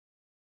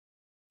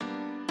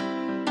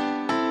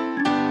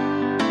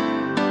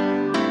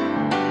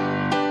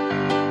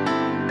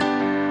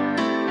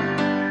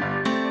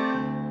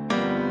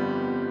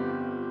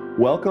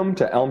Welcome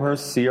to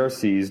Elmhurst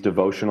CRC's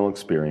devotional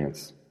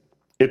experience.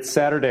 It's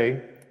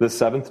Saturday, the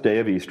 7th day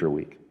of Easter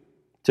week.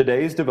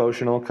 Today's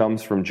devotional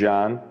comes from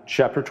John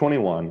chapter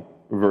 21,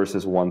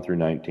 verses 1 through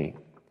 19.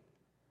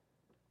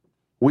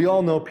 We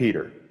all know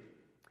Peter.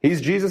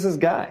 He's Jesus'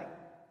 guy,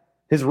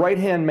 his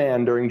right-hand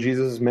man during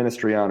Jesus'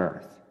 ministry on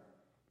earth.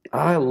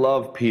 I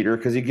love Peter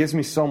because he gives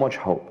me so much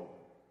hope.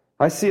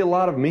 I see a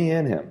lot of me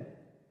in him,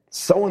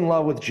 so in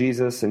love with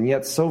Jesus and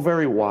yet so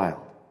very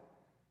wild.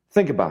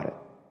 Think about it.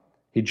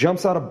 He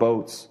jumps out of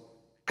boats,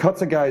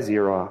 cuts a guy's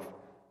ear off,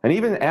 and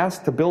even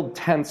asks to build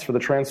tents for the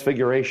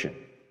Transfiguration.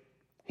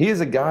 He is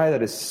a guy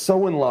that is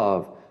so in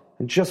love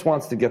and just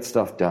wants to get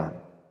stuff done.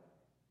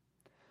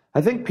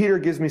 I think Peter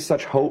gives me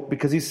such hope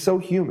because he's so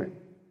human.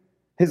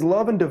 His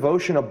love and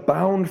devotion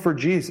abound for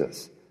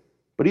Jesus,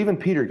 but even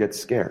Peter gets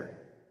scared.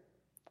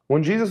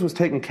 When Jesus was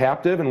taken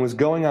captive and was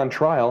going on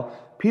trial,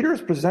 Peter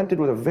is presented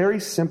with a very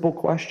simple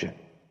question.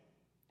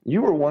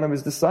 You were one of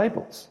his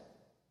disciples.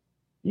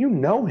 You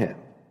know him.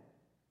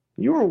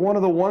 You were one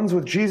of the ones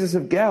with Jesus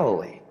of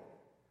Galilee.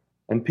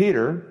 And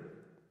Peter,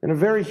 in a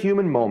very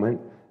human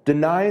moment,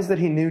 denies that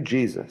he knew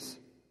Jesus.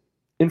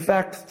 In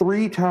fact,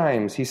 3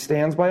 times he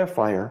stands by a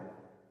fire,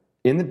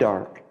 in the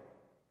dark,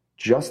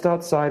 just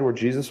outside where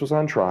Jesus was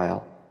on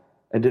trial,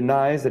 and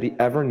denies that he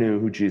ever knew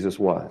who Jesus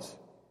was.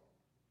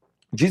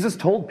 Jesus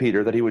told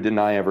Peter that he would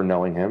deny ever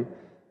knowing him,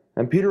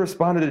 and Peter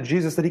responded to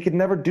Jesus that he could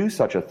never do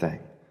such a thing.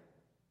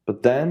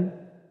 But then,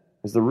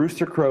 as the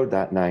rooster crowed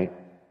that night,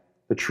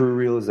 the true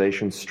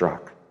realization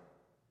struck.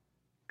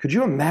 Could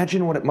you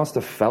imagine what it must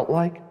have felt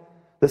like?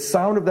 The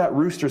sound of that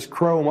rooster's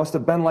crow must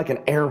have been like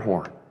an air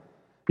horn.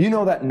 You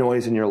know that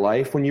noise in your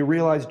life when you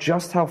realize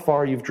just how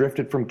far you've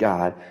drifted from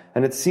God,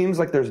 and it seems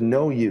like there's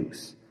no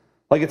use,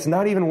 like it's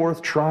not even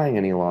worth trying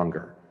any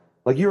longer,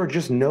 like you are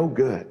just no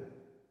good.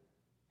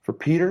 For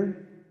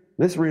Peter,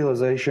 this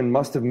realization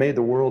must have made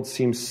the world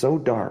seem so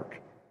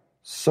dark,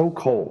 so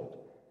cold.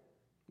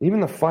 Even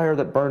the fire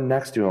that burned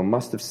next to him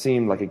must have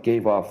seemed like it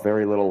gave off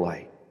very little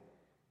light.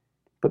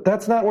 But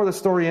that's not where the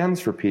story ends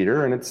for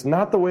Peter, and it's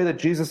not the way that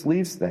Jesus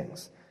leaves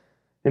things.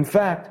 In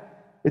fact,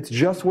 it's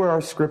just where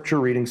our scripture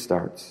reading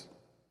starts.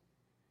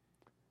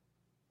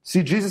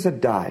 See, Jesus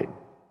had died,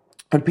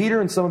 and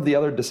Peter and some of the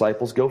other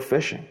disciples go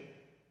fishing.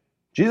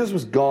 Jesus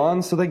was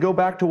gone, so they go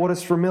back to what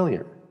is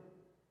familiar.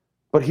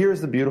 But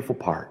here's the beautiful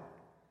part.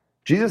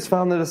 Jesus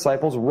found the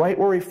disciples right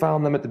where he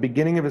found them at the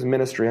beginning of his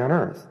ministry on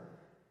earth.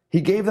 He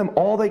gave them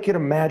all they could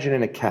imagine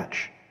in a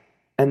catch,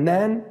 and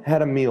then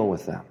had a meal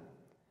with them.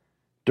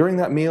 During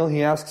that meal,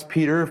 he asks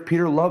Peter if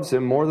Peter loves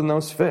him more than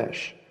those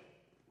fish.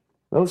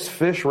 Those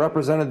fish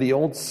represented the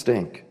old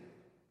stink,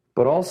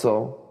 but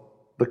also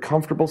the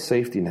comfortable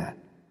safety net,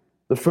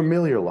 the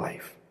familiar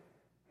life,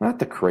 not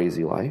the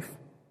crazy life,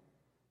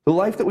 the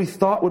life that we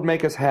thought would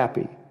make us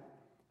happy.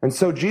 And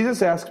so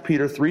Jesus asks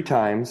Peter 3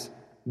 times,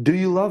 "Do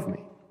you love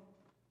me?"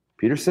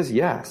 Peter says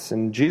yes,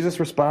 and Jesus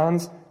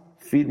responds,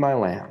 "Feed my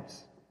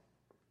lambs."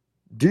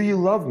 Do you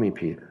love me,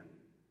 Peter?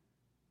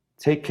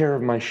 Take care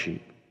of my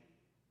sheep.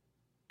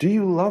 Do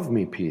you love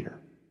me, Peter?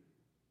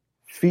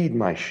 Feed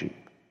my sheep.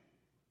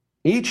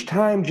 Each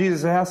time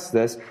Jesus asks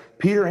this,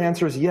 Peter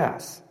answers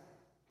yes.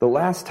 The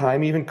last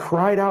time he even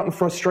cried out in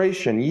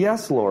frustration,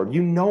 "Yes, Lord,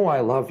 you know I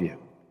love you."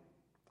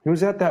 He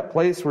was at that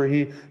place where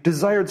he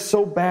desired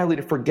so badly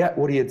to forget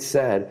what he had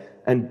said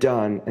and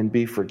done and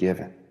be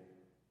forgiven.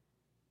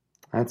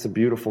 That's a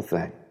beautiful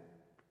thing.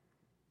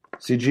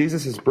 See,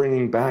 Jesus is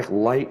bringing back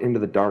light into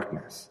the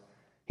darkness.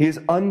 He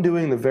is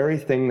undoing the very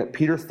thing that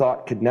Peter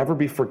thought could never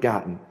be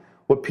forgotten,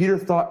 what Peter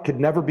thought could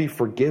never be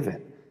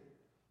forgiven.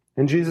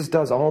 And Jesus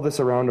does all this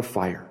around a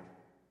fire,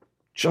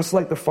 just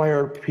like the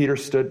fire Peter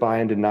stood by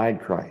and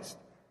denied Christ.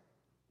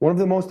 One of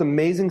the most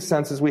amazing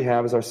senses we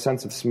have is our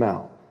sense of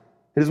smell.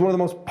 It is one of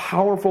the most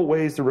powerful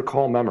ways to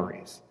recall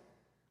memories.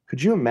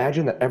 Could you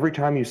imagine that every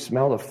time you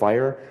smelled a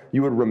fire,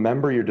 you would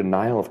remember your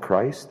denial of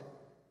Christ?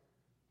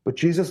 But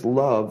Jesus'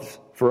 love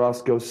for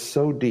us goes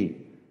so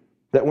deep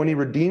that when he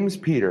redeems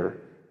Peter,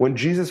 when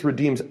Jesus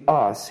redeems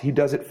us, he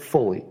does it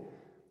fully.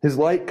 His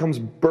light comes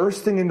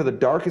bursting into the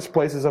darkest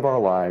places of our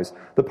lives,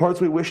 the parts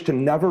we wish to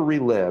never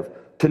relive,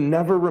 to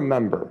never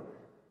remember.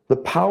 The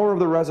power of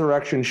the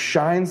resurrection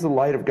shines the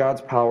light of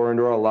God's power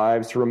into our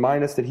lives to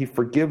remind us that he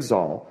forgives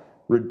all,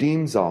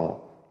 redeems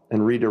all,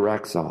 and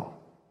redirects all,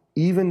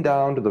 even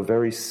down to the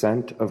very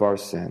scent of our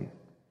sin.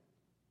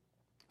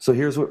 So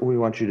here's what we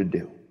want you to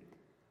do.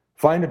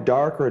 Find a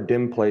dark or a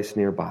dim place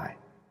nearby.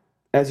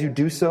 As you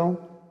do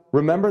so,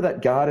 remember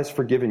that God has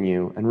forgiven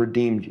you and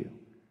redeemed you.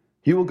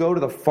 He will go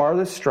to the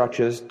farthest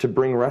stretches to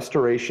bring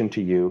restoration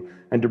to you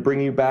and to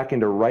bring you back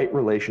into right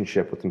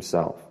relationship with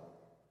himself.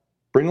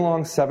 Bring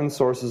along 7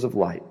 sources of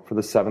light for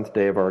the 7th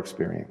day of our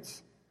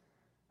experience.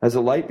 As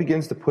the light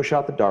begins to push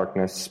out the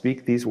darkness,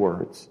 speak these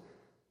words.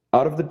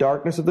 Out of the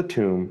darkness of the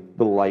tomb,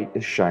 the light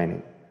is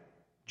shining.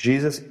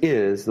 Jesus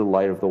is the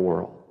light of the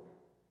world.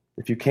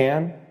 If you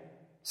can,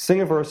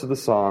 sing a verse of the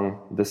song,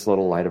 "This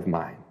Little Light of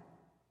Mine."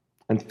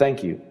 And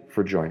thank you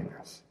for joining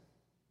us.